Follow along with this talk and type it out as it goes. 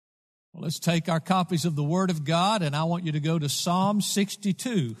Well, let's take our copies of the Word of God, and I want you to go to Psalm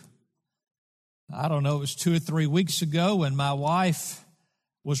 62. I don't know, it was 2 or 3 weeks ago when my wife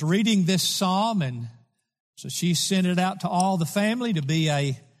was reading this psalm, and so she sent it out to all the family to be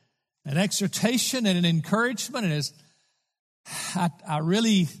an exhortation and an encouragement. And as I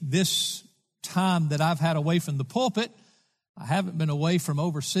really, this time that I've had away from the pulpit, I haven't been away from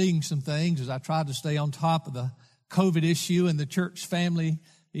overseeing some things as I tried to stay on top of the COVID issue in the church family,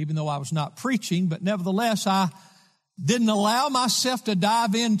 even though I was not preaching. But nevertheless, I didn't allow myself to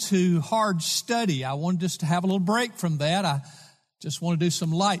dive into hard study. I wanted just to have a little break from that. I just want to do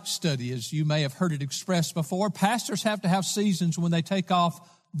some light study. As you may have heard it expressed before, pastors have to have seasons when they take off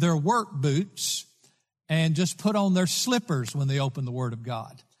their work boots and just put on their slippers when they open the Word of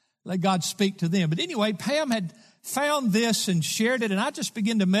God. Let God speak to them. But anyway, Pam had found this and shared it, and I just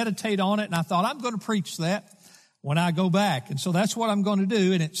began to meditate on it, and I thought, I'm going to preach that when I go back. And so that's what I'm going to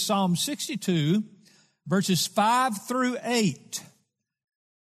do. And it's Psalm 62, verses 5 through 8.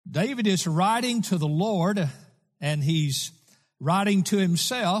 David is writing to the Lord, and he's writing to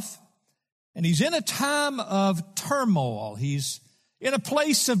himself, and he's in a time of turmoil. He's in a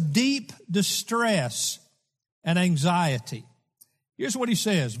place of deep distress and anxiety. Here's what he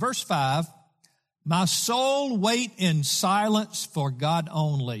says, verse 5, "My soul wait in silence for God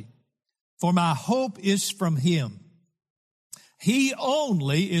only, for my hope is from Him. He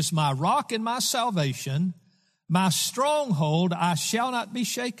only is my rock and my salvation, my stronghold, I shall not be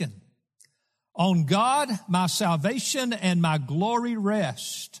shaken. On God, my salvation and my glory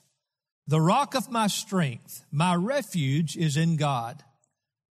rest. The rock of my strength, my refuge is in God.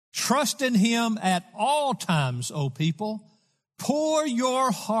 Trust in Him at all times, O people. Pour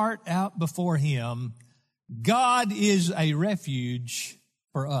your heart out before Him. God is a refuge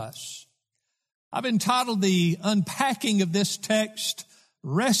for us." I've entitled the unpacking of this text,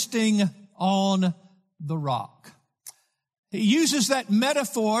 "Resting on the Rock." He uses that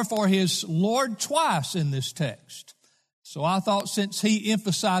metaphor for his Lord twice in this text. So I thought since he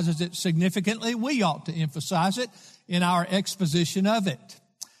emphasizes it significantly, we ought to emphasize it in our exposition of it.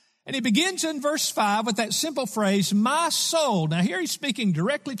 And he begins in verse 5 with that simple phrase, "My soul." Now here he's speaking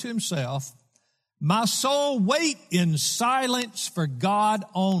directly to himself. "My soul wait in silence for God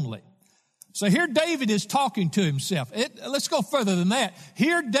only." So here David is talking to himself. Let's go further than that.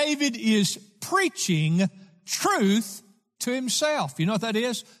 Here David is preaching truth to himself. You know what that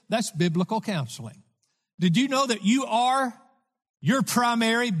is? That's biblical counseling. Did you know that you are your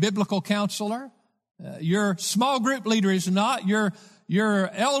primary biblical counselor? Your small group leader is not. Your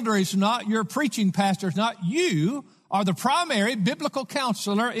elder is not. Your preaching pastor is not. You are the primary biblical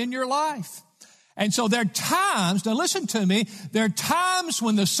counselor in your life. And so there are times, now listen to me, there are times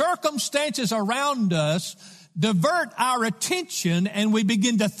when the circumstances around us divert our attention and we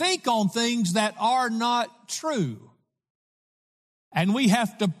begin to think on things that are not true. And we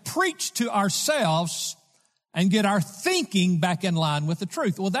have to preach to ourselves and get our thinking back in line with the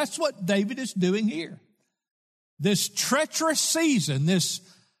truth. Well, that's what David is doing here. This treacherous season, this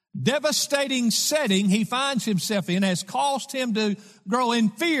devastating setting he finds himself in has caused him to grow in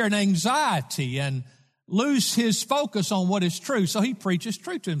fear and anxiety and lose his focus on what is true. So he preaches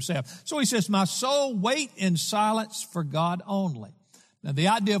truth to himself. So he says, "My soul wait in silence for God only." Now the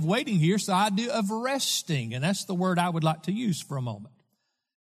idea of waiting here is the idea of resting, and that's the word I would like to use for a moment.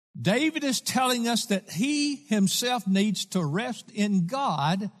 David is telling us that he himself needs to rest in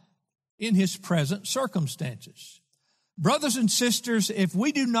God in his present circumstances. Brothers and sisters, if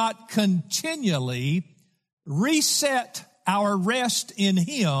we do not continually reset our rest in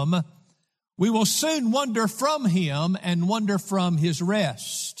Him, we will soon wander from Him and wander from His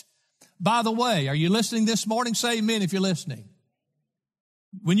rest. By the way, are you listening this morning? Say amen if you're listening.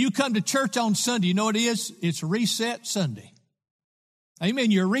 When you come to church on Sunday, you know what it is? It's Reset Sunday.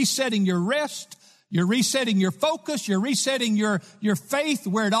 Amen. You're resetting your rest. You're resetting your focus. You're resetting your faith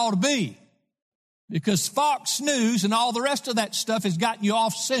where it ought to be. Because Fox News and all the rest of that stuff has gotten you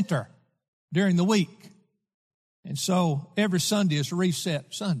off center during the week. And so every Sunday is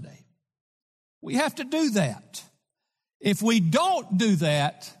Reset Sunday. We have to do that. If we don't do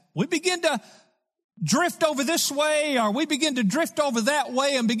that, we begin to drift over this way or we begin to drift over that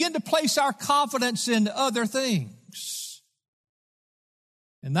way and begin to place our confidence in other things.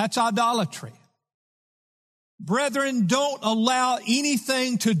 And that's idolatry. Brethren, don't allow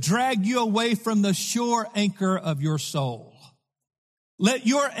anything to drag you away from the sure anchor of your soul. Let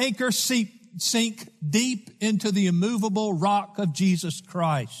your anchor sink deep into the immovable rock of Jesus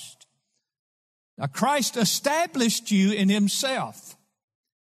Christ. Now, Christ established you in Himself,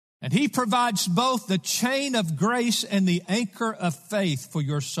 and He provides both the chain of grace and the anchor of faith for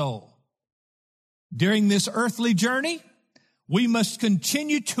your soul. During this earthly journey, we must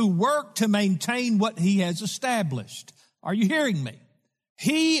continue to work to maintain what He has established. Are you hearing me?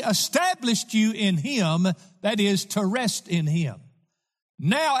 He established you in Him, that is, to rest in Him.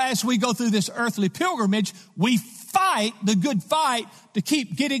 Now, as we go through this earthly pilgrimage, we fight the good fight to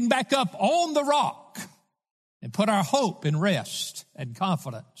keep getting back up on the rock and put our hope and rest and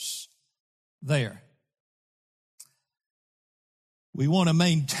confidence there. We want to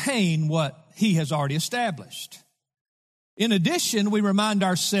maintain what He has already established. In addition, we remind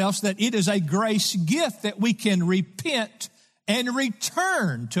ourselves that it is a grace gift that we can repent and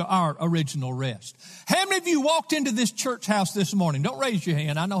return to our original rest. How many of you walked into this church house this morning? Don't raise your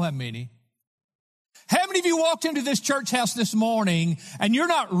hand. I know how many. How many of you walked into this church house this morning and you're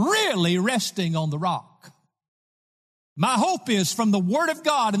not really resting on the rock? My hope is from the Word of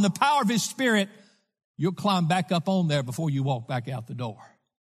God and the power of His Spirit, you'll climb back up on there before you walk back out the door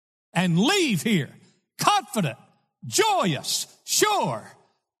and leave here confident, joyous, sure,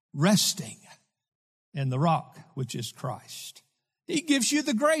 resting in the rock, which is Christ. He gives you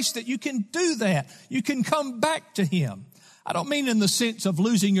the grace that you can do that. You can come back to Him. I don't mean in the sense of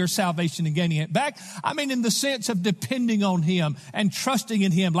losing your salvation and gaining it back. I mean in the sense of depending on Him and trusting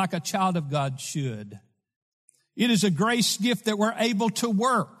in Him like a child of God should. It is a grace gift that we're able to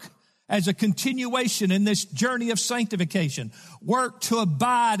work as a continuation in this journey of sanctification. Work to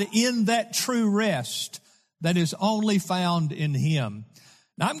abide in that true rest that is only found in Him.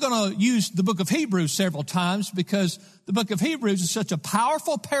 Now, I'm going to use the book of Hebrews several times because the book of Hebrews is such a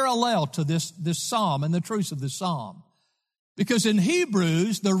powerful parallel to this psalm and the truths of this psalm. Because in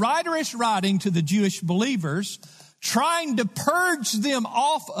Hebrews, the writer is writing to the Jewish believers, trying to purge them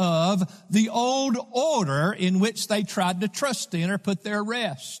off of the old order in which they tried to trust in or put their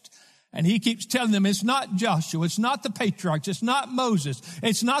rest. And he keeps telling them it's not Joshua, it's not the patriarchs, it's not Moses,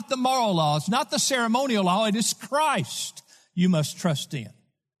 it's not the moral law, it's not the ceremonial law, it is Christ you must trust in.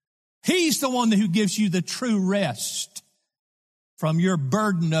 He's the one who gives you the true rest from your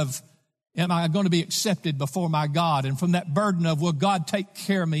burden of, am I going to be accepted before my God? And from that burden of, will God take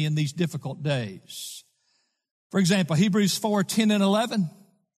care of me in these difficult days? For example, Hebrews 4:10 and 11.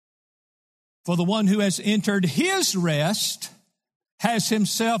 For the one who has entered His rest has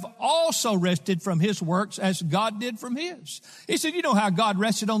himself also rested from his works as God did from His. He said, you know how God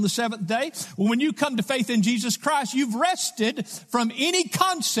rested on the seventh day? Well, when you come to faith in Jesus Christ, you've rested from any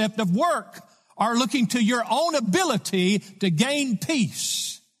concept of work or looking to your own ability to gain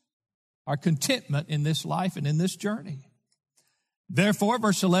peace or contentment in this life and in this journey. Therefore,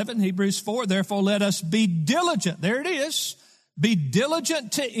 verse 11, Hebrews 4, therefore let us be diligent. There it is. Be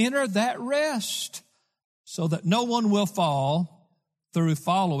diligent to enter that rest so that no one will fall through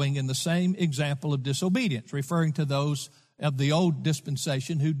following in the same example of disobedience, referring to those of the old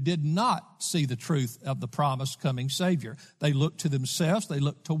dispensation who did not see the truth of the promised coming Savior. They looked to themselves, they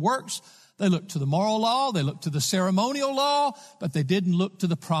looked to works, they looked to the moral law, they looked to the ceremonial law, but they didn't look to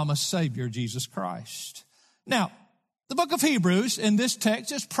the promised Savior, Jesus Christ. Now, the book of Hebrews in this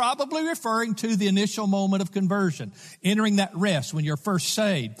text is probably referring to the initial moment of conversion, entering that rest when you're first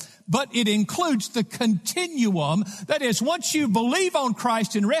saved. But it includes the continuum. That is, once you believe on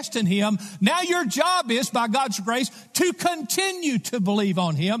Christ and rest in Him, now your job is, by God's grace, to continue to believe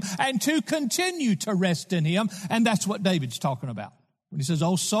on Him and to continue to rest in Him. And that's what David's talking about when he says,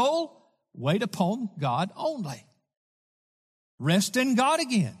 "O soul, wait upon God only." Rest in God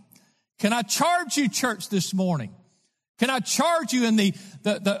again. Can I charge you, church, this morning? Can I charge you in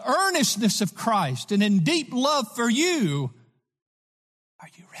the earnestness of Christ and in deep love for you? Are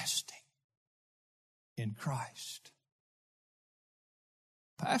you resting in Christ?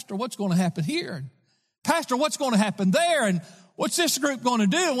 Pastor, what's going to happen here? And Pastor, what's going to happen there? And what's this group going to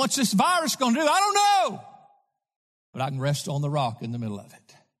do? And what's this virus going to do? I don't know. But I can rest on the rock in the middle of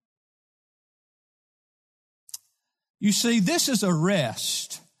it. You see, this is a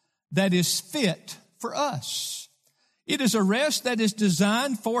rest that is fit for us. It is a rest that is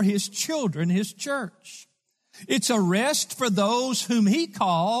designed for His children, His church. It's a rest for those whom He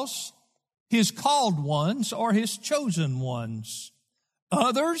calls His called ones or His chosen ones.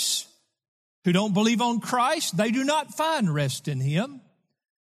 Others who don't believe on Christ, they do not find rest in Him.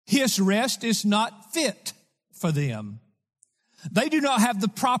 His rest is not fit for them. They do not have the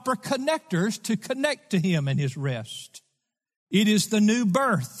proper connectors to connect to Him and His rest. It is the new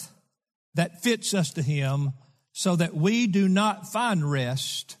birth that fits us to Him, so that we do not find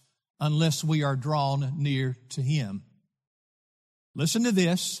rest unless we are drawn near to Him. Listen to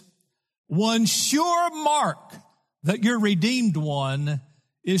this. One sure mark that you're redeemed one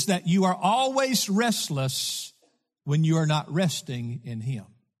is that you are always restless when you are not resting in Him.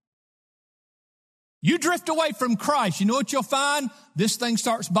 You drift away from Christ, you know what you'll find? This thing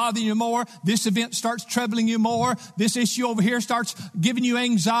starts bothering you more. This event starts troubling you more. This issue over here starts giving you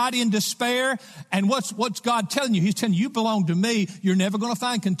anxiety and despair. And what's God telling you? He's telling you belong to me. You're never going to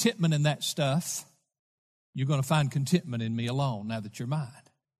find contentment in that stuff. You're going to find contentment in me alone now that you're mine.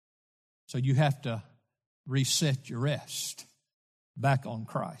 So you have to reset your rest back on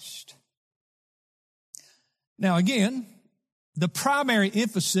Christ. Now again, the primary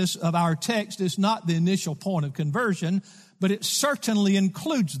emphasis of our text is not the initial point of conversion, but it certainly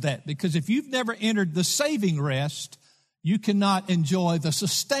includes that, because if you've never entered the saving rest, you cannot enjoy the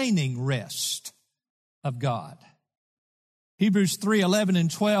sustaining rest of God. Hebrews 3:11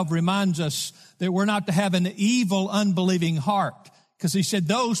 and 12 reminds us that we're not to have an evil, unbelieving heart, because he said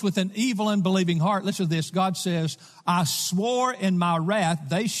those with an evil, unbelieving heart, listen to this, God says, I swore in my wrath,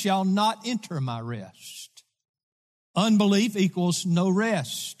 they shall not enter my rest. Unbelief equals no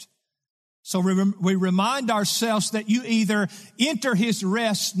rest. So we remind ourselves that you either enter his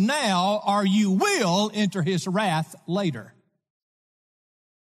rest now or you will enter his wrath later.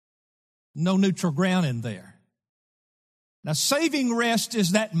 No neutral ground in there. Now, saving rest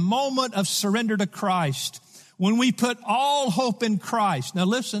is that moment of surrender to Christ when we put all hope in Christ. Now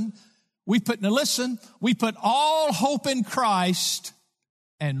listen, we put all hope in Christ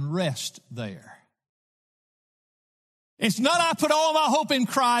and rest there. It's not I put all my hope in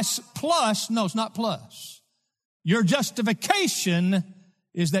Christ plus. No, it's not plus. Your justification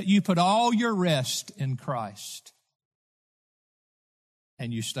is that you put all your rest in Christ.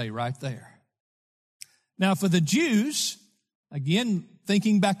 And you stay right there. Now for the Jews, again,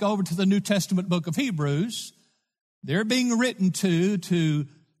 thinking back over to the New Testament book of Hebrews, they're being written to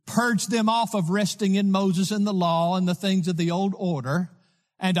purge them off of resting in Moses and the law and the things of the old order,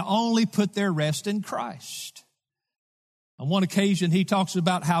 and to only put their rest in Christ. On one occasion, he talks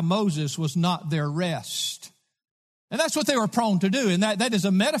about how Moses was not their rest. And that's what they were prone to do. And that is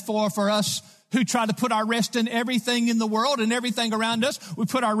a metaphor for us who try to put our rest in everything in the world and everything around us. We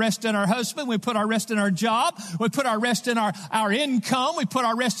put our rest in our husband. We put our rest in our job. We put our rest in our income. We put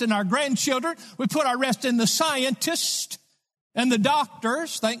our rest in our grandchildren. We put our rest in the scientists and the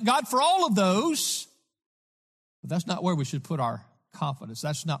doctors. Thank God for all of those. But that's not where we should put our confidence.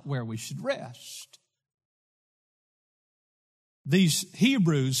 That's not where we should rest. These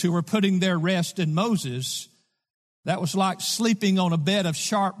Hebrews who were putting their rest in Moses, that was like sleeping on a bed of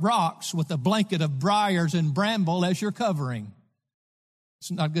sharp rocks with a blanket of briars and bramble as your covering. It's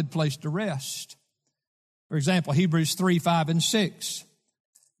not a good place to rest. For example, Hebrews 3:5 and 6.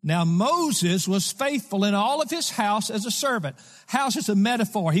 Now Moses was faithful in all of his house as a servant. House is a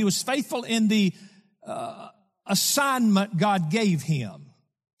metaphor. He was faithful in the assignment God gave him.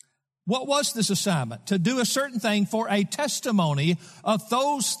 What was this assignment? To do a certain thing for a testimony of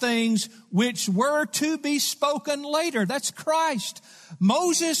those things which were to be spoken later. That's Christ.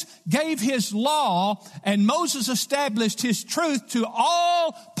 Moses gave his law, and Moses established his truth to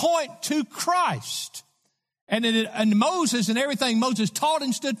all point to Christ. And Moses and everything Moses taught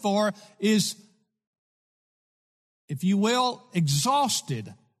and stood for is, if you will,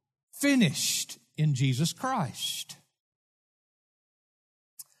 exhausted, finished in Jesus Christ.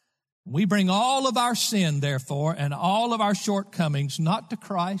 We bring all of our sin, therefore, and all of our shortcomings, not to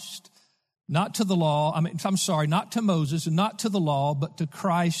Christ, not to the law, not to Moses and not to the law, but to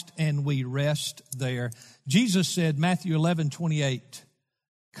Christ, and we rest there. Jesus said, Matthew 11:28,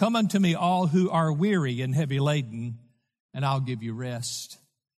 come unto me all who are weary and heavy laden, and I'll give you rest.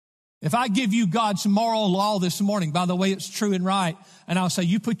 If I give you God's moral law this morning, by the way, it's true and right, and I'll say,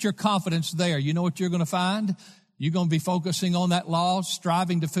 you put your confidence there, you know what you're going to find? You're going to be focusing on that law,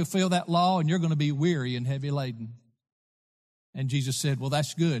 striving to fulfill that law, and you're going to be weary and heavy laden. And Jesus said, well,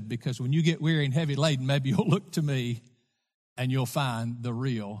 that's good, because when you get weary and heavy laden, maybe you'll look to me and you'll find the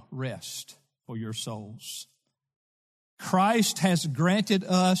real rest for your souls. Christ has granted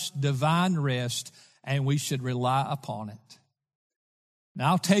us divine rest, and we should rely upon it.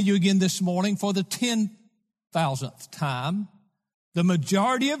 Now, I'll tell you again this morning for the 10,000th time, the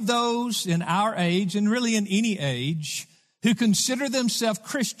majority of those in our age, and really in any age, who consider themselves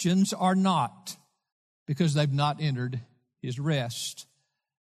Christians are not, because they've not entered his rest.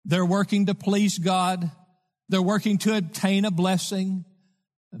 They're working to please God. They're working to obtain a blessing.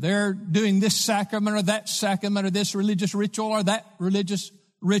 They're doing this sacrament or that sacrament, or this religious ritual or that religious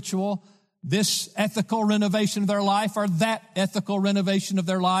ritual, this ethical renovation of their life or that ethical renovation of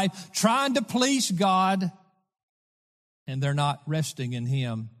their life, trying to please God. And they're not resting in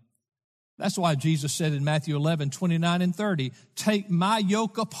him. That's why Jesus said in Matthew 11:29 and 30, take my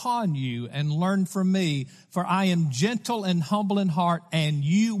yoke upon you and learn from me, for I am gentle and humble in heart, and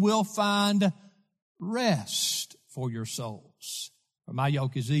you will find rest for your souls. For my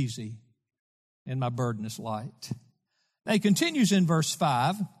yoke is easy and my burden is light. Now he continues in verse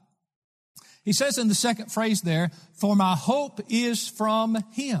 5. He says in the second phrase there, for my hope is from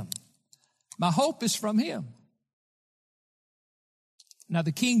him. My hope is from him. Now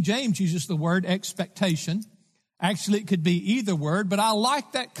the King James uses the word expectation. Actually, it could be either word, but I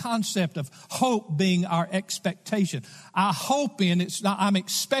like that concept of hope being our expectation. I hope in, I'm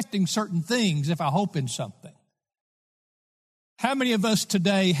expecting certain things if I hope in something. How many of us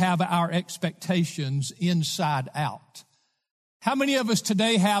today have our expectations inside out? How many of us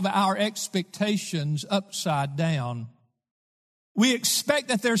today have our expectations upside down? We expect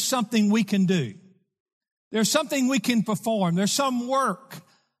that there's something we can do. There's something we can perform. There's some work.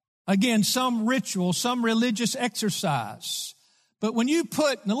 Again, some ritual, some religious exercise. But when you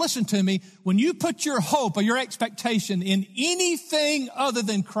now listen to me, when you put your hope or your expectation in anything other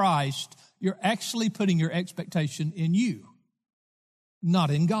than Christ, you're actually putting your expectation in you,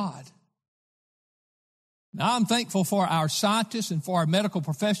 not in God. Now, I'm thankful for our scientists and for our medical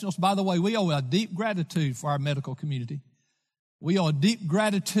professionals. By the way, we owe a deep gratitude for our medical community. We owe a deep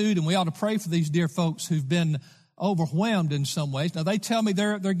gratitude, and we ought to pray for these dear folks who've been overwhelmed in some ways. Now, they tell me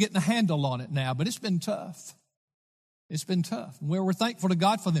they're getting a handle on it now, but it's been tough. It's been tough. And we're thankful to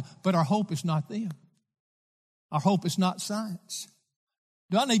God for them, but our hope is not them. Our hope is not science.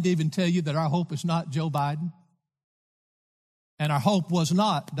 Do I need to even tell you that our hope is not Joe Biden? And our hope was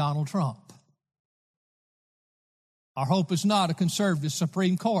not Donald Trump. Our hope is not a conservative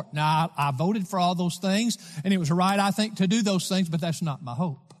Supreme Court. Now, I voted for all those things, and it was right, I think, to do those things, but that's not my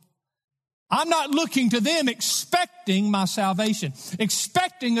hope. I'm not looking to them expecting my salvation,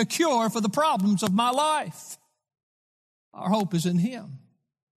 expecting a cure for the problems of my life. Our hope is in him.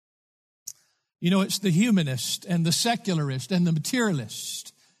 You know, it's the humanist and the secularist and the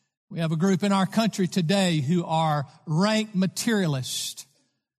materialist. We have a group in our country today who are rank materialist.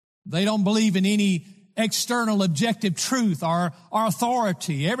 They don't believe in any external objective truth or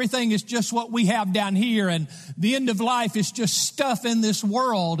authority. Everything is just what we have down here, and the end of life is just stuff in this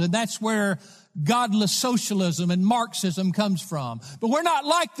world, and that's where godless socialism and Marxism comes from. But we're not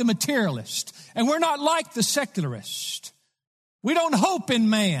like the materialist, and we're not like the secularist. We don't hope in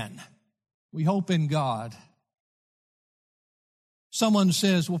man. We hope in God. Someone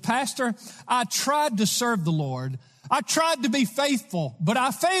says, well, Pastor, I tried to serve the Lord. I tried to be faithful, but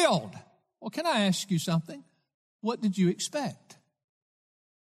I failed. Well, can I ask you something? What did you expect?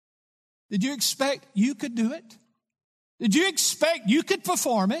 Did you expect you could do it? Did you expect you could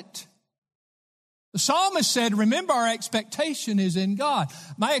perform it? The psalmist said, remember, our expectation is in God.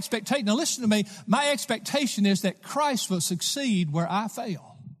 My expectation, now listen to me, my expectation is that Christ will succeed where I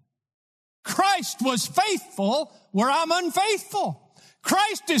fail. Christ was faithful where I'm unfaithful.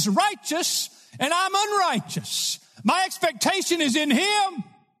 Christ is righteous and I'm unrighteous. My expectation is in him,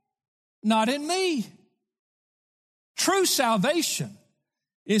 not in me. True salvation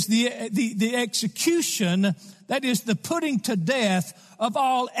is the execution, that is the putting to death of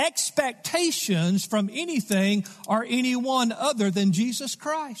all expectations from anything or anyone other than Jesus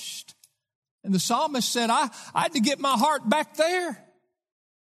Christ. And the psalmist said, I had to get my heart back there.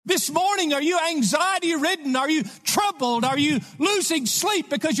 This morning, are you anxiety-ridden? Are you troubled? Are you losing sleep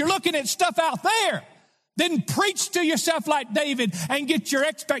because you're looking at stuff out there? Then preach to yourself like David and get your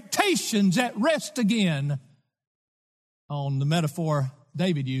expectations at rest again on the metaphor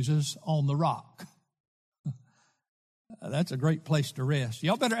David uses, on the rock. That's a great place to rest.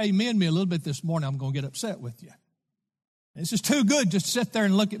 Y'all better amen me a little bit this morning. I'm going to get upset with you. This is too good just to sit there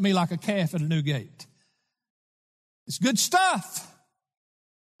and look at me like a calf at a new gate. It's good stuff.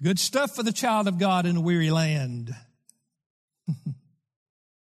 Good stuff for the child of God in a weary land.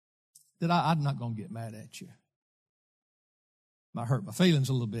 I'm not going to get mad at you. Might hurt my feelings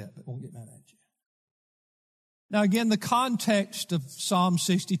a little bit, but won't get mad at you. Now again, the context of Psalm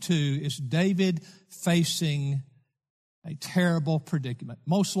 62 is David facing a terrible predicament.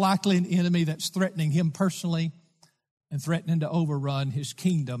 Most likely an enemy that's threatening him personally and threatening to overrun his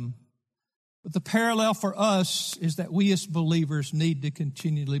kingdom. But the parallel for us is that we as believers need to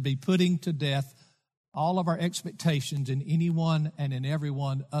continually be putting to death all of our expectations in anyone and in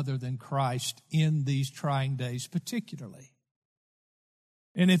everyone other than Christ in these trying days particularly.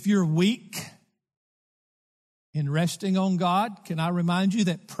 And if you're weak in resting on God, can I remind you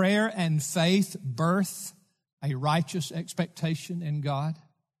that prayer and faith birth a righteous expectation in God?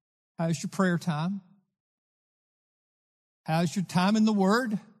 How's your prayer time? How's your time in the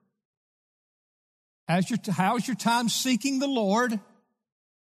Word? How's your time seeking the Lord?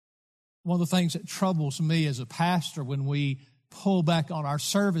 One of the things that troubles me as a pastor when we pull back on our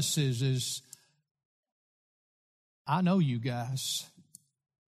services is I know you guys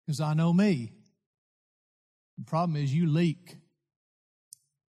because I know me. The problem is you leak.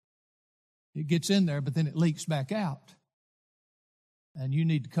 It gets in there, but then it leaks back out. And you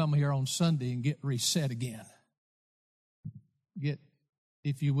need to come here on Sunday and get reset again. Get,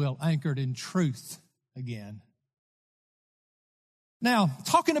 if you will, anchored in truth again. Now,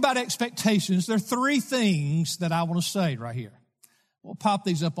 talking about expectations, there are three things that I want to say right here. We'll pop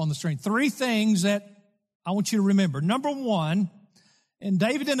these up on the screen. Three things that I want you to remember. Number one, and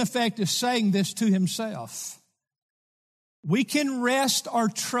David in effect is saying this to himself, we can rest or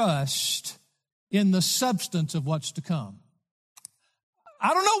trust in the substance of what's to come.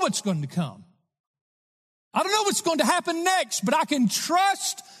 I don't know what's going to come. I don't know what's going to happen next, but I can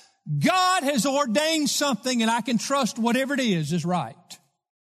trust God has ordained something, and I can trust whatever it is right.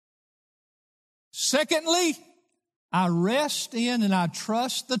 Secondly, I rest in and I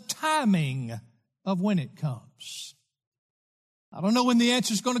trust the timing of when it comes. I don't know when the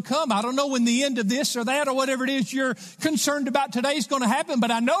answer is going to come. I don't know when the end of this or that or whatever it is you're concerned about today is going to happen,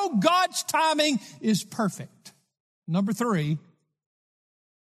 but I know God's timing is perfect. Number three,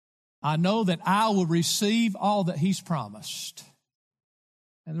 I know that I will receive all that He's promised.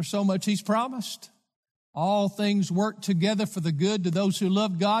 And there's so much He's promised. All things work together for the good to those who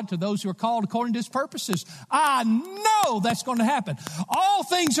love God, to those who are called according to His purposes. I know that's going to happen. All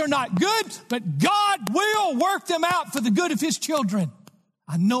things are not good, but God will work them out for the good of His children.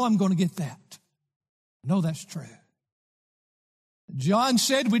 I know I'm going to get that. I know that's true. John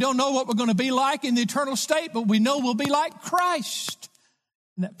said we don't know what we're going to be like in the eternal state, but we know we'll be like Christ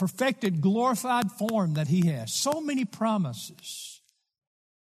in that perfected, glorified form that He has. So many promises.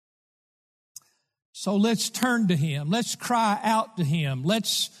 So let's turn to Him. Let's cry out to Him.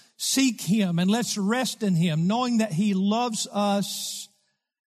 Let's seek Him and let's rest in Him, knowing that He loves us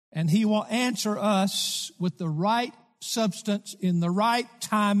and He will answer us with the right substance in the right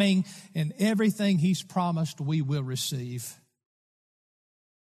timing, and everything He's promised we will receive.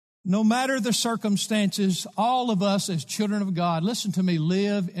 No matter the circumstances, all of us as children of God, listen to me,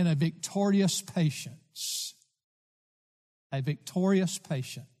 live in a victorious patience. A victorious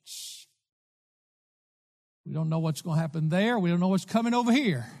patience. We don't know what's going to happen there. We don't know what's coming over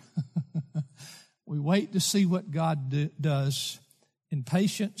here. We wait to see what God does in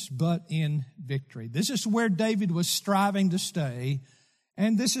patience, but in victory. This is where David was striving to stay,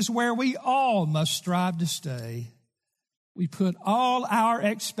 and this is where we all must strive to stay. We put all our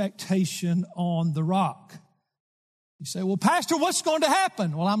expectation on the rock. You say, well, Pastor, what's going to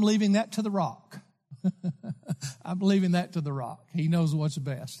happen? Well, I'm leaving that to the rock. I'm leaving that to the rock. He knows what's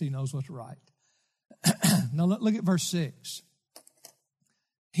best. He knows what's right. Now look at verse 6.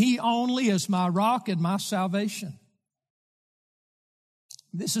 He only is my rock and my salvation.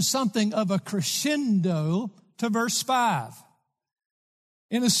 This is something of a crescendo to verse 5.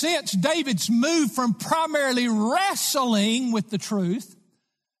 In a sense, David's moved from primarily wrestling with the truth.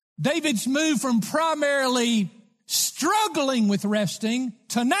 David's moved from primarily struggling with resting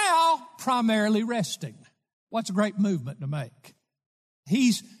to now primarily resting. What's a great movement to make?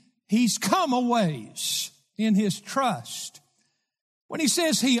 He's come a ways in his trust. When he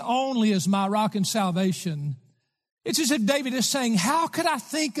says He only is my rock and salvation, it's as if David is saying, how could I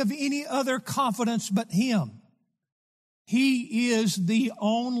think of any other confidence but Him? He is the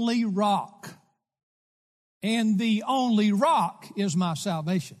only rock, and the only rock is my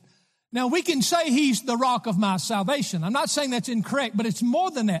salvation. Now, we can say He's the rock of my salvation. I'm not saying that's incorrect, but it's more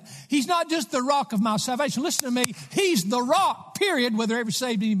than that. He's not just the rock of my salvation. Listen to me. He's the rock, period, whether ever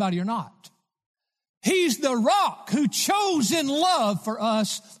saved anybody or not. He's the rock who chose in love for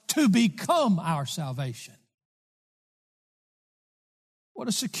us to become our salvation. What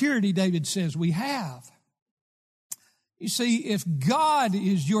a security, David says, we have. You see, if God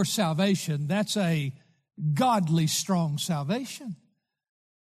is your salvation, that's a godly, strong salvation.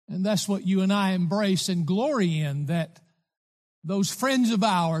 And that's what you and I embrace and glory in, that those friends of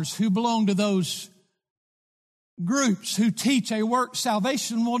ours who belong to those groups who teach a work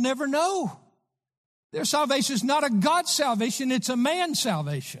salvation will never know. Their salvation is not a God salvation, it's a man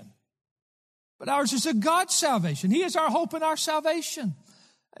salvation. But ours is a God salvation. He is our hope and our salvation.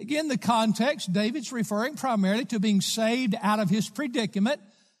 Again, the context, David's referring primarily to being saved out of his predicament,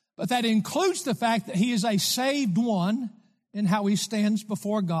 but that includes the fact that he is a saved one in how he stands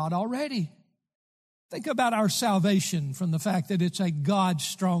before God already. Think about our salvation from the fact that it's a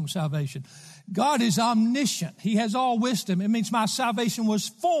God-strong salvation. God is omniscient. He has all wisdom. It means my salvation was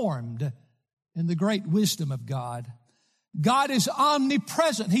formed in the great wisdom of God. God is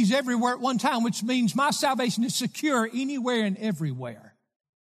omnipresent. He's everywhere at one time, which means my salvation is secure anywhere and everywhere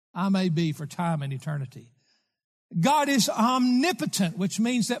I may be for time and eternity. God is omnipotent, which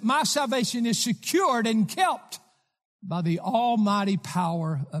means that my salvation is secured and kept by the almighty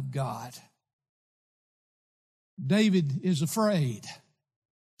power of God. David is afraid,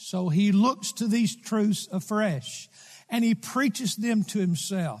 so he looks to these truths afresh, and he preaches them to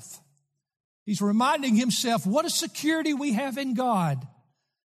himself. He's reminding himself what a security we have in God.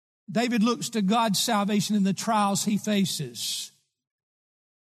 David looks to God's salvation in the trials he faces,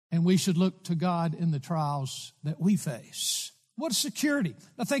 and we should look to God in the trials that we face. What a security.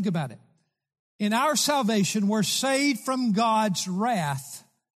 Now think about it. In our salvation, we're saved from God's wrath.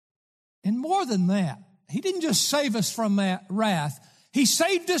 And more than that, He didn't just save us from that wrath. He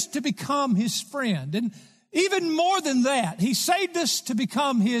saved us to become His friend. And even more than that, He saved us to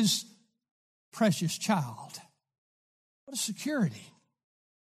become His precious child. What a security.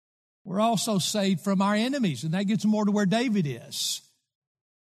 We're also saved from our enemies, and that gets more to where David is.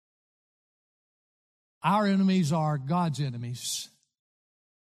 Our enemies are God's enemies.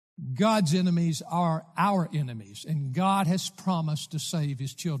 God's enemies are our enemies, and God has promised to save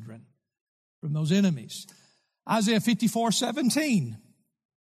His children from those enemies. Isaiah 54:17.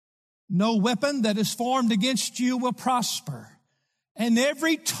 No weapon that is formed against you will prosper, and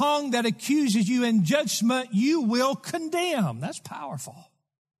every tongue that accuses you in judgment you will condemn. That's powerful.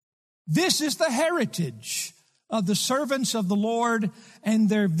 This is the heritage of the servants of the Lord, and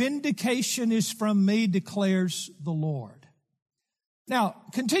their vindication is from me, declares the Lord. Now,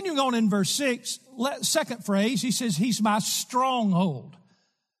 continuing on in verse 6, second phrase, he says, He's my stronghold.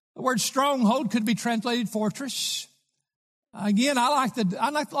 The word stronghold could be translated fortress. Again, I like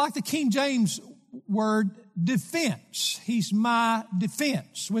the King James word defense. He's my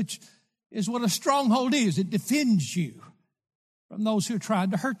defense, which is what a stronghold is. It defends you from those who are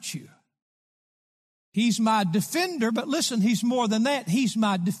trying to hurt you. He's my defender, but listen, He's more than that. He's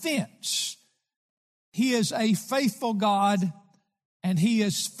my defense. He is a faithful God, and He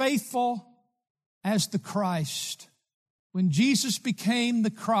is faithful as the Christ. When Jesus became the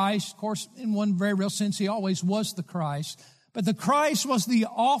Christ, of course, in one very real sense, He always was the Christ, but the Christ was the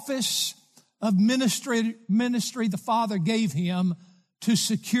office of ministry the Father gave Him to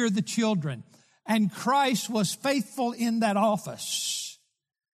secure the children. And Christ was faithful in that office.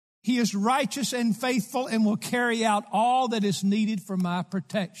 He is righteous and faithful and will carry out all that is needed for my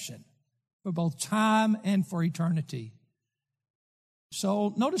protection, for both time and for eternity.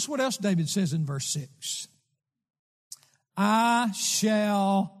 So notice what else David says in verse 6. I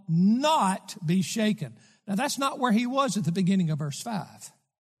shall not be shaken. Now that's not where he was at the beginning of verse 5.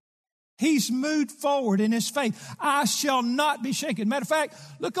 He's moved forward in his faith. I shall not be shaken. Matter of fact,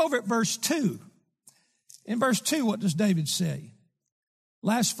 look over at verse 2. In verse 2, what does David say?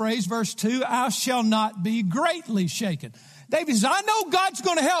 Last phrase, verse 2, I shall not be greatly shaken. David says, I know God's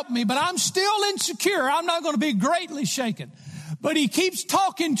going to help me, but I'm still insecure. I'm not going to be greatly shaken. But he keeps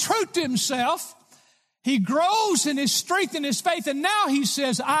talking truth to himself. He grows in his strength and his faith, and now he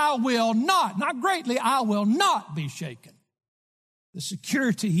says, I will not greatly, I will not be shaken. The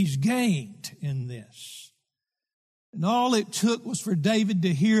security he's gained in this. And all it took was for David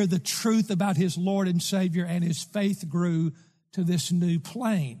to hear the truth about his Lord and Savior, and his faith grew to this new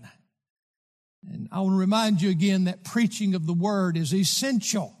plane. And I want to remind you again that preaching of the Word is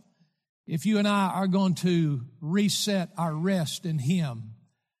essential if you and I are going to reset our rest in Him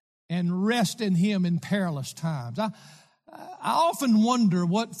and rest in Him in perilous times. I often wonder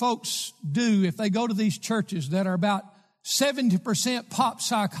what folks do if they go to these churches that are about 70% pop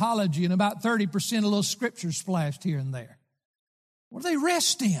psychology and about 30% a little scripture splashed here and there. What do they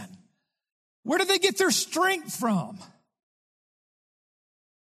rest in? Where do they get their strength from?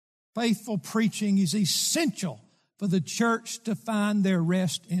 Faithful preaching is essential for the church to find their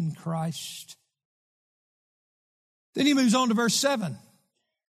rest in Christ. Then he moves on to verse 7.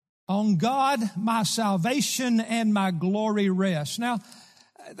 On God, my salvation and my glory rest. Now,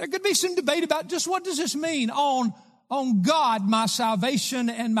 there could be some debate about just what does this mean? On God, my salvation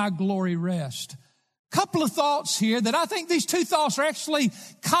and my glory rest. Couple of thoughts here that I think these two thoughts are actually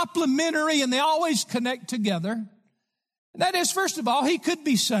complementary and they always connect together. And that is, first of all, he could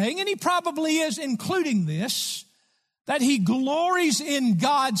be saying, and he probably is including this, that he glories in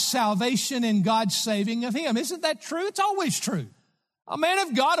God's salvation and God's saving of him. Isn't that true? It's always true. A man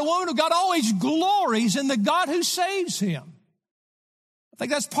of God, a woman of God always glories in the God who saves him. I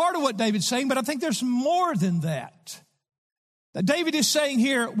think that's part of what David's saying, but I think there's more than that. That David is saying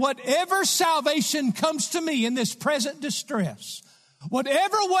here, whatever salvation comes to me in this present distress,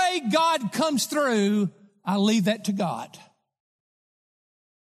 whatever way God comes through, I leave that to God.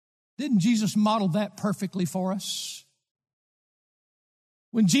 Didn't Jesus model that perfectly for us?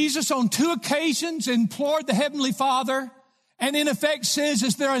 when Jesus on 2 occasions implored the Heavenly Father and in effect says,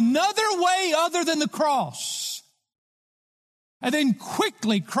 is there another way other than the cross? And then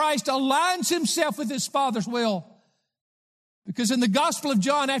quickly Christ aligns himself with his Father's will. Because in the Gospel of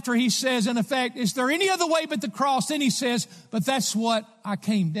John, after he says, in effect, is there any other way but the cross? Then he says, but that's what I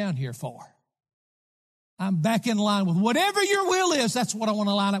came down here for. I'm back in line with whatever your will is. That's what I want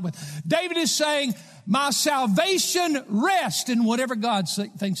to line up with. David is saying, my salvation rests in whatever God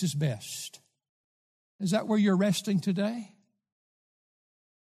thinks is best. Is that where you're resting today?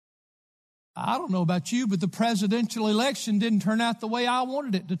 I don't know about you, but the presidential election didn't turn out the way I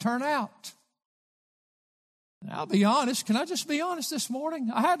wanted it to turn out. And I'll be honest. Can I just be honest this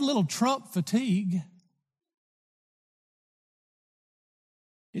morning? I had a little Trump fatigue.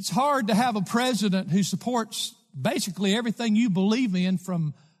 It's hard to have a president who supports basically everything you believe in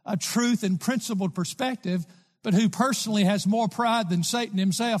from a truth and principled perspective, but who personally has more pride than Satan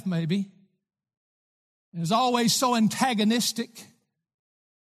himself maybe, and is always so antagonistic,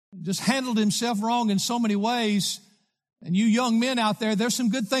 just handled himself wrong in so many ways. And you young men out there, there's some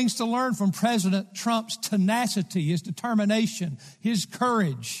good things to learn from President Trump's tenacity, his determination, his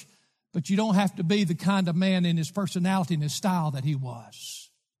courage. But you don't have to be the kind of man in his personality and his style that he was.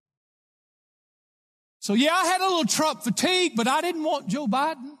 So yeah, I had a little Trump fatigue, but I didn't want Joe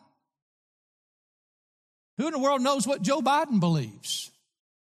Biden. Who in the world knows what Joe Biden believes?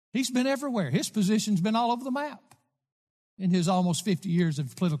 He's been everywhere. His position's been all over the map in his almost 50 years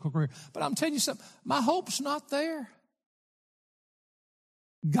of political career. But I'm telling you something, my hope's not there.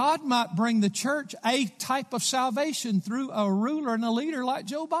 God might bring the church a type of salvation through a ruler and a leader like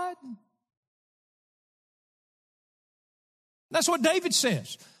Joe Biden. That's what David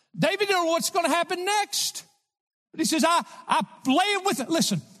says. David didn't know what's going to happen next. But he says, I lay it with it.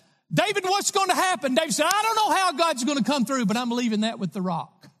 Listen, David, what's going to happen? David said, I don't know how God's going to come through, but I'm leaving that with the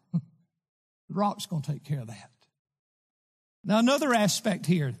rock. The rock's going to take care of that. Now, another aspect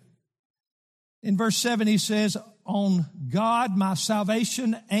here. In verse 7, he says, on God, my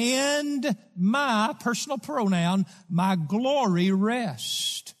salvation, and my personal pronoun, my glory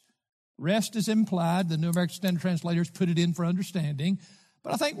rest. Rest is implied. The New American Standard Translators put it in for understanding.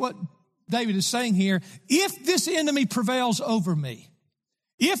 But I think what David is saying here, if this enemy prevails over me,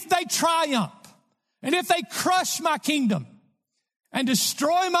 if they triumph, and if they crush my kingdom and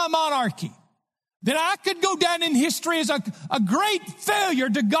destroy my monarchy, then I could go down in history as a great failure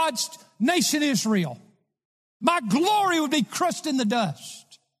to God's nation Israel. My glory would be crushed in the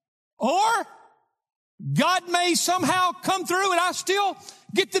dust. Or God may somehow come through and I still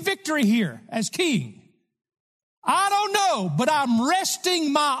get the victory here as king. I don't know, but I'm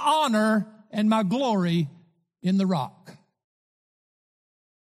resting my honor and my glory in the rock.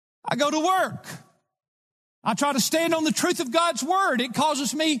 I go to work. I try to stand on the truth of God's word. It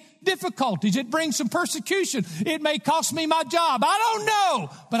causes me difficulties. It brings some persecution. It may cost me my job. I don't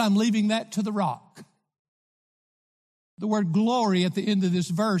know, but I'm leaving that to the rock. The word glory at the end of this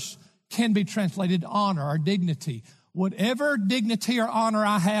verse can be translated honor or dignity. Whatever dignity or honor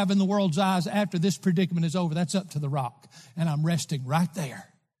I have in the world's eyes after this predicament is over, that's up to the rock. And I'm resting right there.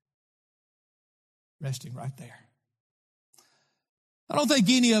 Resting right there. I don't think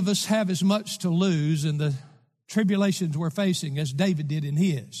any of us have as much to lose in the tribulations we're facing as David did in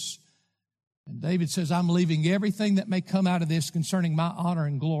his. And David says, I'm leaving everything that may come out of this concerning my honor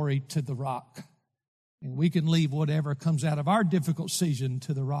and glory to the rock. And we can leave whatever comes out of our difficult season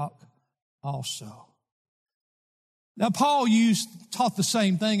to the rock also. Now, Paul taught the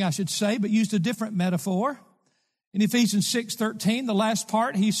same thing, I should say, but used a different metaphor. In Ephesians 6:13, the last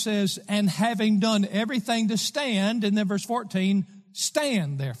part, he says, and having done everything to stand, and then verse 14,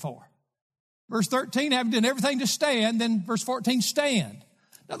 stand therefore. Verse 13, having done everything to stand, then verse 14, stand.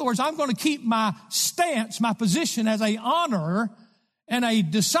 In other words, I'm going to keep my stance, my position as a honorer and a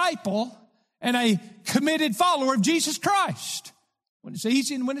disciple and a committed follower of Jesus Christ. When it's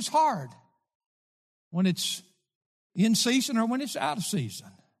easy and when it's hard. When it's in season or when it's out of season.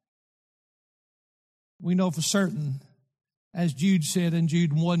 We know for certain, as Jude said in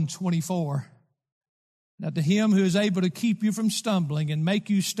Jude 1:24, now to him who is able to keep you from stumbling and make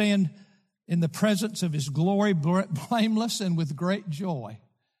you stand in the presence of his glory blameless and with great joy.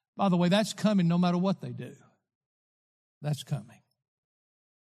 By the way, that's coming no matter what they do. That's coming.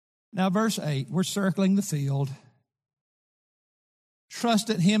 Now verse 8, we're circling the field. Trust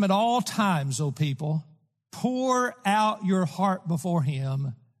in him at all times, O people. Pour out your heart before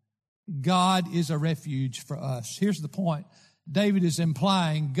him. God is a refuge for us. Here's the point. David is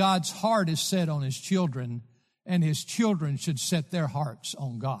implying God's heart is set on his children, and his children should set their hearts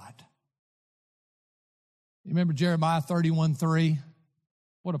on God. You remember Jeremiah 31:3?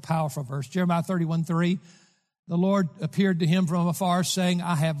 What a powerful verse. Jeremiah 31:3. The Lord appeared to him from afar, saying,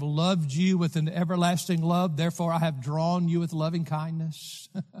 I have loved you with an everlasting love, therefore I have drawn you with loving kindness.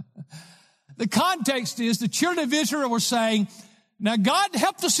 The context is the children of Israel were saying, now God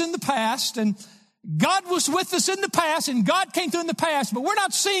helped us in the past, and God was with us in the past, and God came through in the past, but we're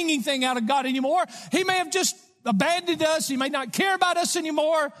not seeing anything out of God anymore. He may have just abandoned us. He may not care about us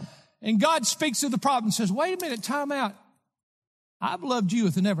anymore. And God speaks to the prophet and says, wait a minute, time out. I've loved you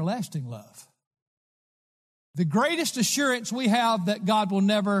with an everlasting love. The greatest assurance we have that God will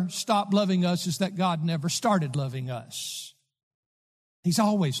never stop loving us is that God never started loving us. He's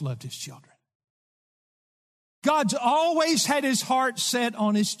always loved his children. God's always had his heart set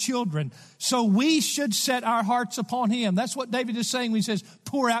on his children. So we should set our hearts upon him. That's what David is saying when he says,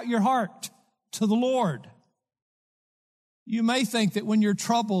 pour out your heart to the Lord. You may think that when you're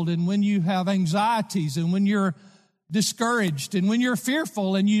troubled and when you have anxieties and when you're discouraged and when you're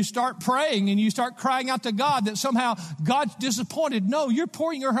fearful and you start praying and you start crying out to God that somehow God's disappointed. No, you're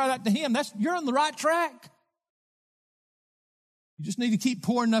pouring your heart out to him. You're on the right track. You just need to keep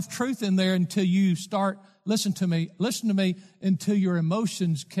pouring enough truth in there until you start, listen to me, until your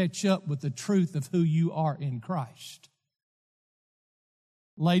emotions catch up with the truth of who you are in Christ.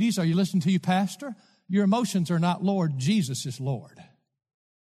 Ladies, are you listening to you, Pastor? Your emotions are not Lord, Jesus is Lord.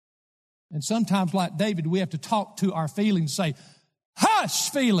 And sometimes, like David, we have to talk to our feelings, say, hush,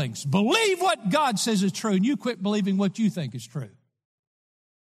 feelings, believe what God says is true, and you quit believing what you think is true.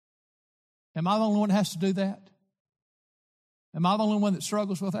 Am I the only one that has to do that? Am I the only one that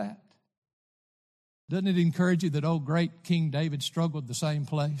struggles with that? Doesn't it encourage you that old great King David struggled the same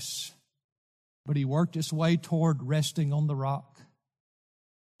place, but he worked his way toward resting on the rock?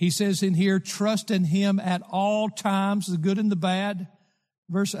 He says in here, trust in him at all times, the good and the bad.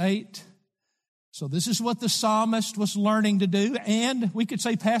 Verse 8. So this is what the psalmist was learning to do, and we could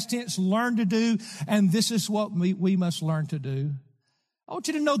say past tense, learn to do, and this is what we must learn to do. I want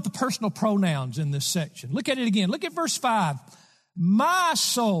you to note the personal pronouns in this section. Look at it again. Look at verse 5. My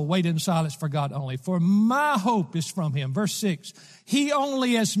soul wait in silence for God only, for my hope is from him. Verse 6, he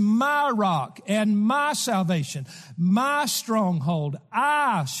only is my rock and my salvation, my stronghold.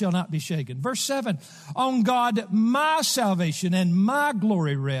 I shall not be shaken. Verse 7, on God my salvation and my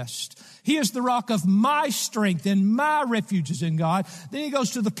glory rest. He is the rock of my strength and my refuge is in God. Then he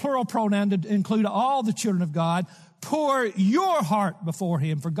goes to the plural pronoun to include all the children of God. Pour your heart before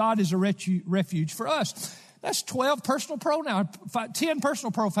him, for God is a refuge for us. That's 12 personal pronouns, 10 personal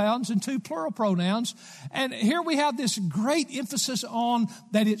pronouns and 2 plural pronouns. And here we have this great emphasis on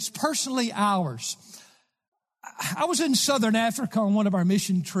that it's personally ours. I was in Southern Africa on one of our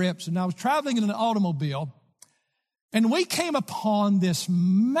mission trips, and I was traveling in an automobile, and we came upon this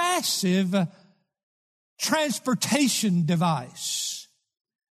massive transportation device.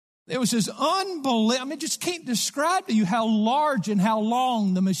 It was this unbelievable, just can't describe to you how large and how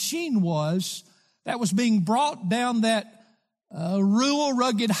long the machine was that was being brought down that rural,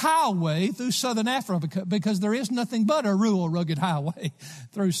 rugged highway through Southern Africa, because there is nothing but a rural, rugged highway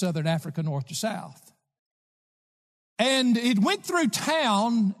through Southern Africa, north to south. And it went through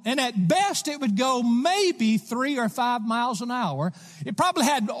town, and at best it would go maybe 3 or 5 miles an hour. It probably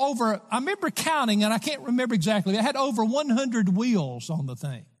had over, I remember counting, and I can't remember exactly, it had over 100 wheels on the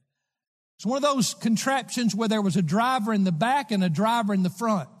thing. It's one of those contraptions where there was a driver in the back and a driver in the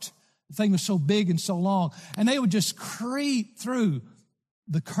front. The thing was so big and so long, and they would just creep through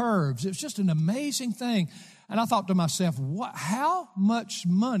the curves. It was just an amazing thing. And I thought to myself, how much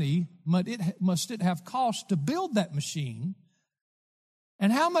money must it have cost to build that machine?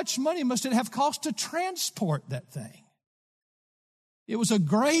 And how much money must it have cost to transport that thing? It was a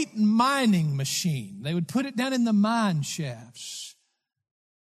great mining machine. They would put it down in the mine shafts.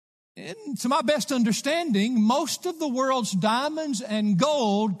 And to my best understanding, most of the world's diamonds and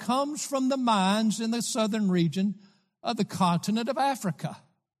gold comes from the mines in the southern region of the continent of Africa.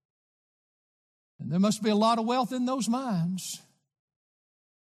 And there must be a lot of wealth in those mines.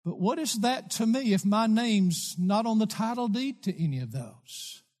 But what is that to me if my name's not on the title deed to any of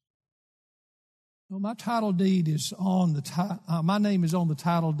those? Well, my title deed is on my name is on the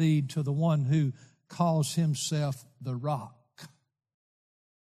title deed to the one who calls himself the Rock.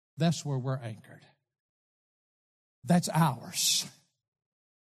 That's where we're anchored. That's ours.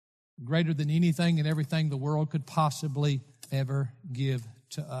 Greater than anything and everything the world could possibly ever give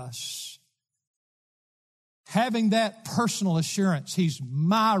to us. Having that personal assurance, he's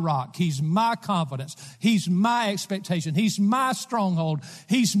my rock, he's my confidence, he's my expectation, he's my stronghold,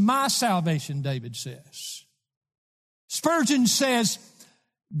 he's my salvation, David says. Spurgeon says,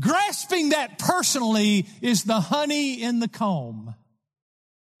 grasping that personally is the honey in the comb.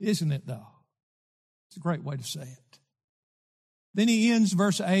 Isn't it, though? It's a great way to say it. Then he ends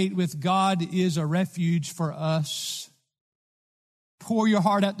verse 8 with, God is a refuge for us. Pour your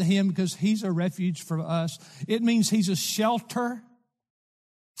heart out to him because he's a refuge for us. It means he's a shelter.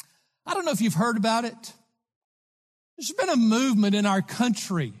 I don't know if you've heard about it. There's been a movement in our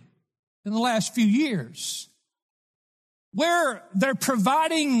country in the last few years where they're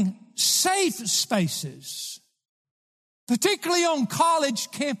providing safe spaces, particularly on college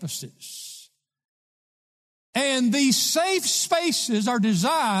campuses. And these safe spaces are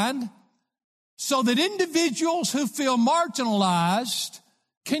designed so that individuals who feel marginalized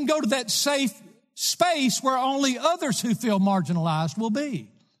can go to that safe space where only others who feel marginalized will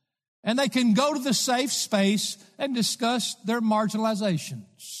be. And they can go to the safe space and discuss their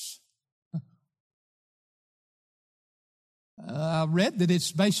marginalizations. I read that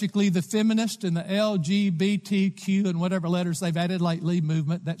it's basically the feminist and the LGBTQ and whatever letters they've added lately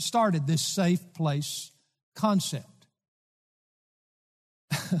movement that started this safe place concept.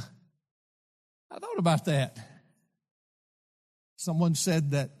 I thought about that. Someone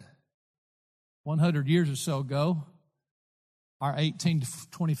said that 100 years or so ago, our 18 to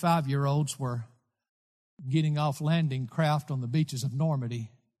 25-year-olds were getting off landing craft on the beaches of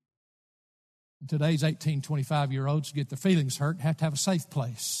Normandy. And today's 18, 25-year-olds get their feelings hurt and have to have a safe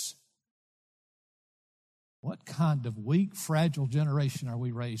place. What kind of weak, fragile generation are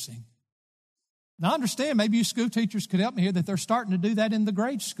we raising? Now, I understand, maybe you school teachers could help me here, that they're starting to do that in the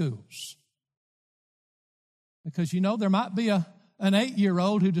grade schools. Because, there might be an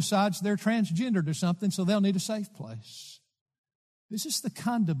 8-year-old who decides they're transgendered or something, so they'll need a safe place. This is the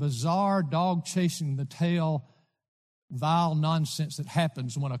kind of bizarre dog chasing the tail, vile nonsense that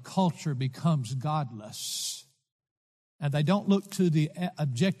happens when a culture becomes godless. And they don't look to the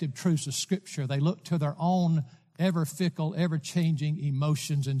objective truths of Scripture. They look to their own ever fickle, ever changing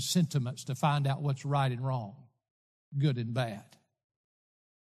emotions and sentiments to find out what's right and wrong, good and bad.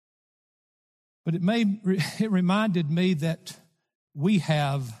 But it reminded me that we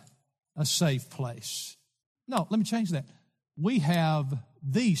have a safe place. No, let me change that. We have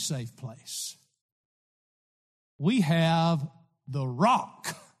the safe place. We have the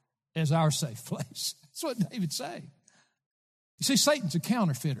rock as our safe place. That's what David's saying. You see, Satan's a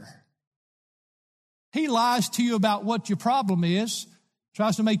counterfeiter. He lies to you about what your problem is,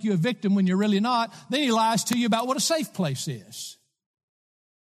 tries to make you a victim when you're really not. Then he lies to you about what a safe place is.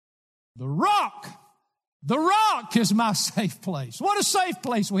 The rock is my safe place. What a safe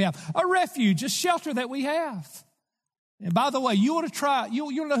place we have. A refuge, a shelter that we have. And by the way, you want to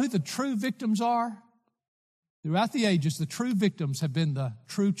know who the true victims are? Throughout the ages, the true victims have been the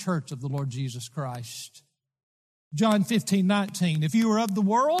true church of the Lord Jesus Christ. John 15:19, if you were of the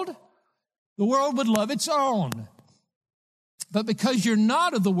world would love its own. But because you're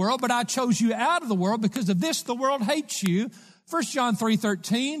not of the world, but I chose you out of the world, because of this the world hates you. 1 John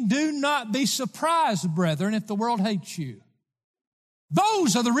 3:13, do not be surprised, brethren, if the world hates you.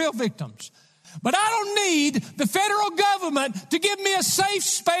 Those are the real victims. But I don't need the federal government to give me a safe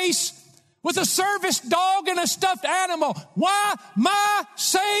space with a service dog and a stuffed animal. Why? My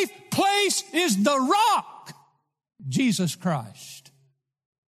safe place is the rock, Jesus Christ.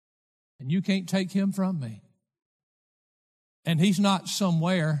 And you can't take him from me. And he's not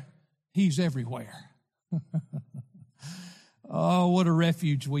somewhere, he's everywhere. Oh, what a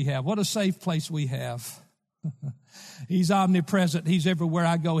refuge we have. What a safe place we have. He's omnipresent. He's everywhere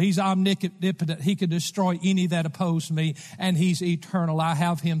I go. He's omnipotent. He can destroy any that oppose me, and he's eternal. I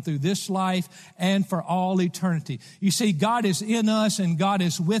have him through this life and for all eternity. You see, God is in us and God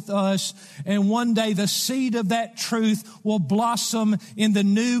is with us, and one day the seed of that truth will blossom in the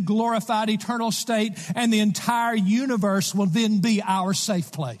new glorified eternal state, and the entire universe will then be our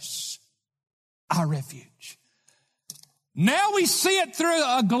safe place, our refuge. Now we see it through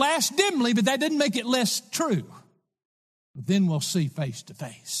a glass dimly, but that didn't make it less true. But then we'll see face to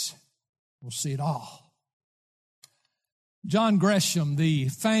face. We'll see it all. John Grisham, the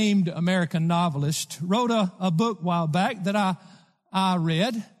famed American novelist, wrote a book a while back that I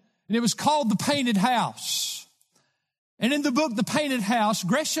read, and it was called The Painted House. And in the book, The Painted House,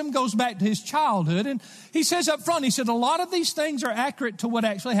 Grisham goes back to his childhood, and he says up front, he said, a lot of these things are accurate to what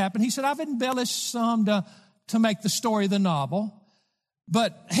actually happened. He said, I've embellished some to make the story of the novel.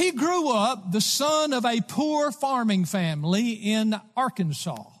 But he grew up the son of a poor farming family in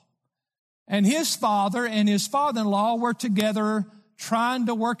Arkansas. And his father and his father-in-law were together trying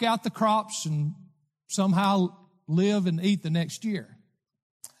to work out the crops and somehow live and eat the next year.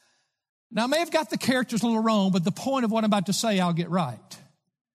 Now, I may have got the characters a little wrong, but the point of what I'm about to say, I'll get right.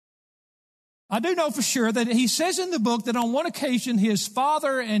 I do know for sure that he says in the book that on one occasion his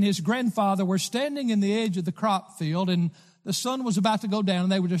father and his grandfather were standing in the edge of the crop field, and the sun was about to go down,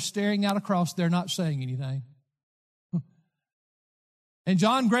 and they were just staring out across there, not saying anything. And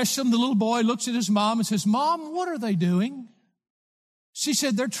John Gresham, the little boy, looks at his mom and says, "Mom, what are they doing?" She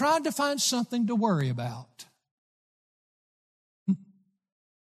said, "They're trying to find something to worry about."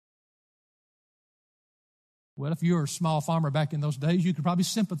 Well, if you were a small farmer back in those days, you could probably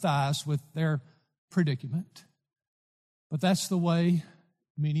sympathize with their predicament. But that's the way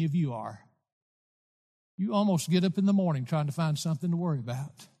many of you are. You almost get up in the morning trying to find something to worry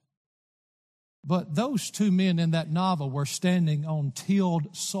about. But those two men in that novel were standing on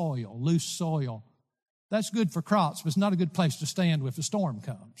tilled soil, loose soil. That's good for crops, but it's not a good place to stand if a storm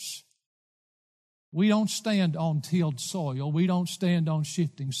comes. We don't stand on tilled soil. We don't stand on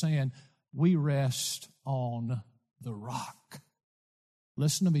shifting sand. We rest on the rock.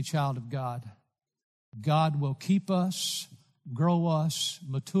 Listen to me, child of God. God will keep us, grow us,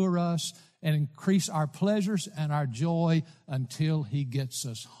 mature us, and increase our pleasures and our joy until He gets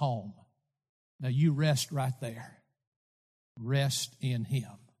us home. Now you rest right there. Rest in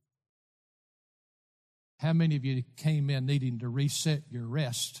Him. How many of you came in needing to reset your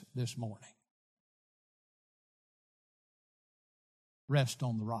rest this morning? Rest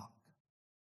on the rock.